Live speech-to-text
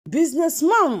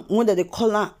Businessman when they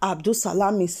call am Abdul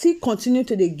Salami still continue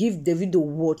to dey give Davido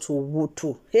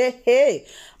woto. Hey,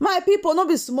 my people, no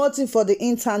be small thing for the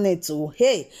internet o.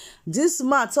 Hey, this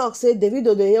man talk say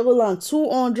Davido dey owe am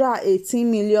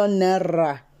 218 million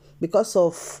naira because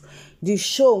of the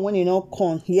show when e no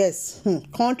come. Yes,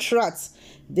 contract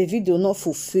Davido not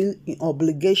fulfill im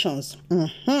obligations.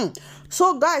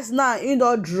 So guys, now he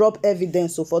don drop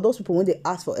evidence. So for those people when they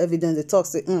ask for evidence, they talk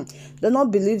say they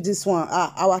not believe this one.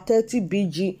 Our 30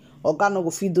 BG oga no go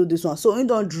fit do this one. So he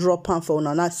don't drop am for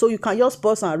una now. So you can just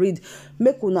pause and read.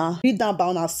 Make una read down by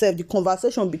una self the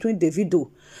conversation between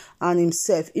Davido and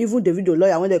himself. Even Davido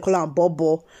lawyer when they call am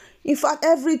Bobo. In fact,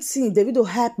 everything Davido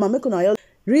help man. Make una just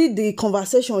read the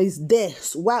conversation is there.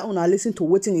 So why una listen to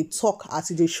wetin he talk as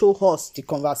they show us the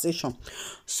conversation.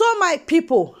 So my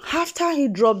people, after he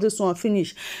dropped this one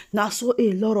finish, now so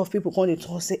a lot of people come to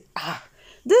talk say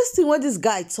this thing when this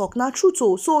guy talk now true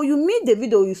too. So you mean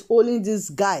Davido is owing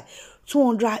this guy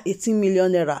 218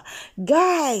 million naira.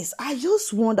 Guys, I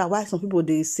just wonder why some people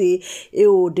they say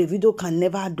Davido can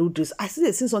never do this. I see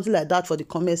they see something like that for the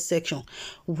comment section.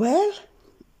 Well,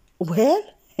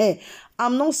 hey,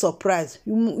 I'm not surprised.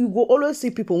 You go always see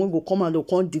people when go come and they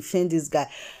can't defend this guy.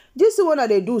 This is what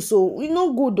they do. So you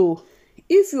know good though.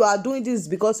 If you are doing this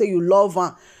because say you love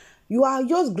him, you are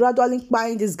just gradually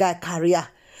buying this guy career.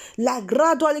 Like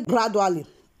gradually.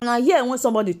 Now here when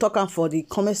somebody talking for the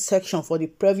comment section for the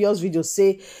previous video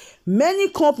say many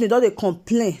companies don't they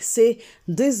complain say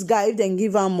this guy if they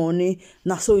give him money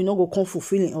now so you know go come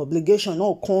fulfilling obligation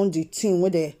no come the thing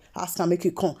when they ask him make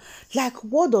it come. Like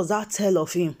what does that tell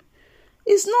of him?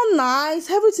 It's not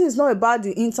nice. Everything is not about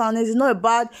the internet. It's not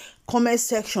about comment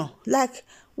section. Like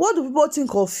what do people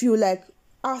think of you like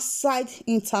outside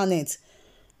internet?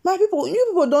 My people, you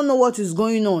people don't know what is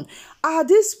going on. At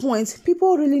this point,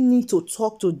 people really need to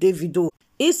talk to Davido.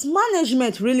 His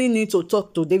management really need to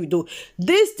talk to Davido.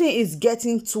 This thing is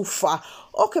getting too far.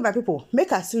 Okay, my people,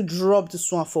 make I still drop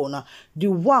this one for now. The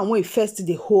one where first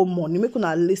the whole money. Make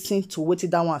una listen to what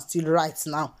that one still right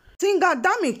now. Singer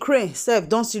Dammy Krane self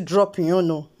don't still dropping, you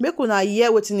know. Make una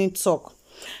hear what he talk.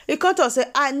 He come to say,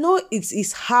 I know it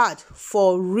is hard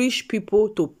for rich people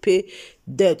to pay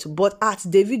debt, but at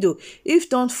Davido,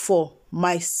 if not for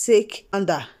my sake, and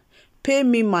pay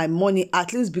me my money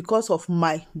at least because of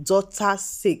my daughter's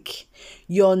sake.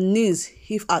 Your needs,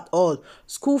 if at all.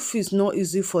 School fees no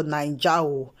easy for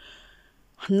Naija.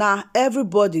 Now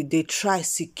everybody they try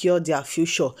secure their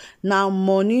future. Now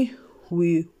money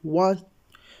we want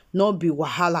not be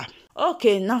wahala.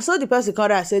 Okay, now so the person come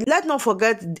and say, let's not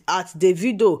forget at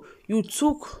Davido, you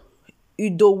took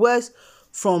Ido West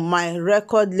from my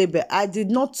record label. I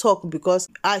did not talk because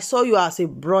I saw you as a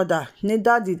brother.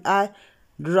 Neither did I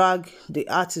drag the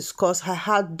artist because I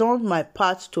had done my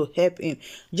part to help him.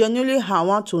 Genuinely, I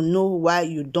want to know why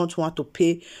you don't want to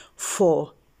pay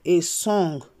for a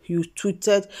song you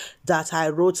tweeted that I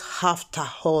wrote after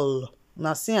all.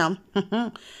 Now see am.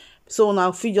 So now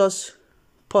if you just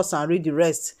pause and read the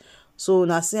rest. So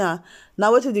now see now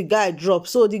what did the guy drop?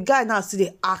 So the guy now see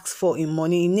they ask for him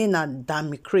money. His name na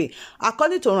Dammy Krane.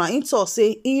 According to Ran, he talk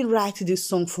say he write this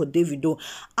song for Davido,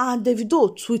 and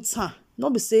Davido Twitter.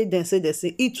 Not be say they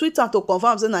say he Twitter to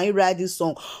confirm say now he write this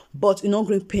song, but he not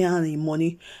going pay him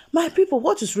money. My people,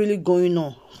 what is really going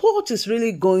on? What is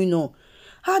really going on?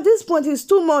 At this point, it's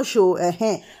too much.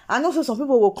 And also some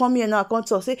people will come here now and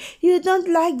talk say you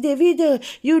don't like Davido.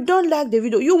 You don't like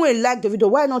Davido. You won't like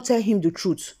Davido. Why not tell him the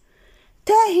truth?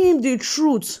 Tell him the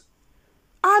truth.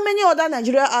 How many other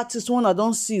Nigerian artists one I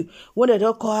don't see when they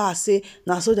don't call her say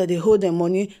now so that they hold their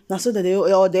money, now so that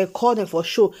they call them for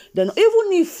show. Then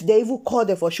even if they even call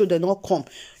them for show, they not come.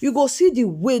 You go see the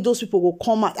way those people will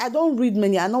come out. I don't read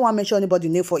many. I don't want to mention anybody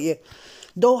name for you.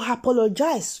 They'll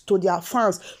apologize to their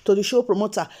fans, to the show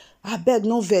promoter. I beg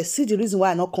no vex. See the reason why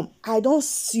I not come. I don't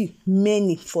see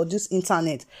many for this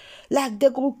internet. Like they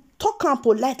go talk and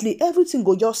politely, everything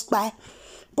go just by.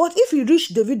 But if you reach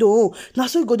Davido, now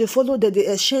so you go they follow they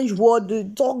exchange word, they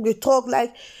talk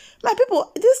like my people.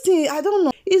 This thing I don't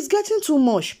know. It's getting too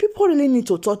much. People really need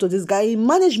to talk to this guy.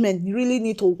 Management really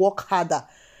need to work harder.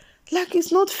 Like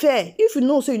it's not fair. If you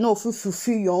know, so you know,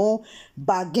 fulfill your own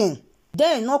bargain.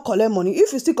 Then not collect money.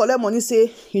 If you still collect money,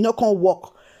 say you not can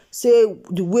work. Say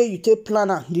the way you take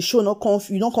planner, the show not come,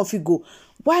 you not config go.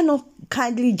 Why not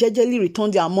kindly, jejely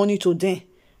return their money to them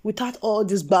without all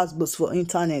these buzz for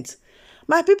internet?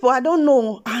 My people, I don't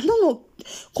know.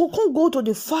 Can't go to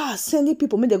the far sending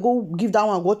people. Maybe they go give that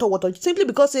one water. Simply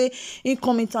because say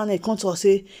income internet can't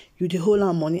say you the whole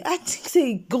lot money. I think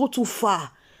say go too far.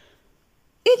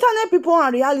 Internet people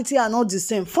and reality are not the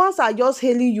same. Fans are just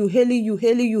hailing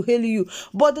you,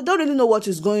 but they don't really know what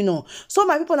is going on. So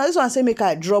my people, now this one say make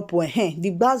I drop when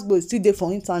the gbasgbo is still there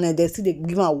for internet. They still they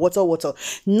give am water.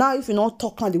 Now if you not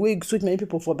talk on the way you sweet many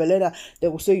people for Beleda, they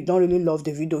will say you don't really love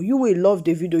Davido. You will love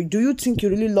Davido. Do you think you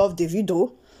really love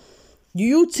Davido? Do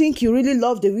you think you really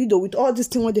love Davido with all this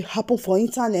thing when they happen for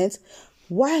internet?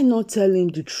 Why not tell him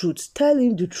the truth? Tell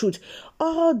him the truth.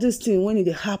 All this thing when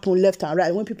it happen left and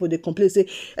right, when people they complain, say,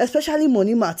 especially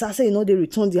money matter, say they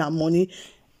return their money.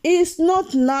 It's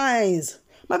not nice.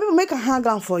 My people, make a hang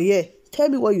on for here. Tell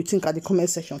me what you think at the comment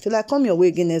section. Till I come your way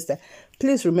again next time.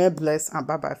 Please remain blessed and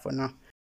bye-bye for now.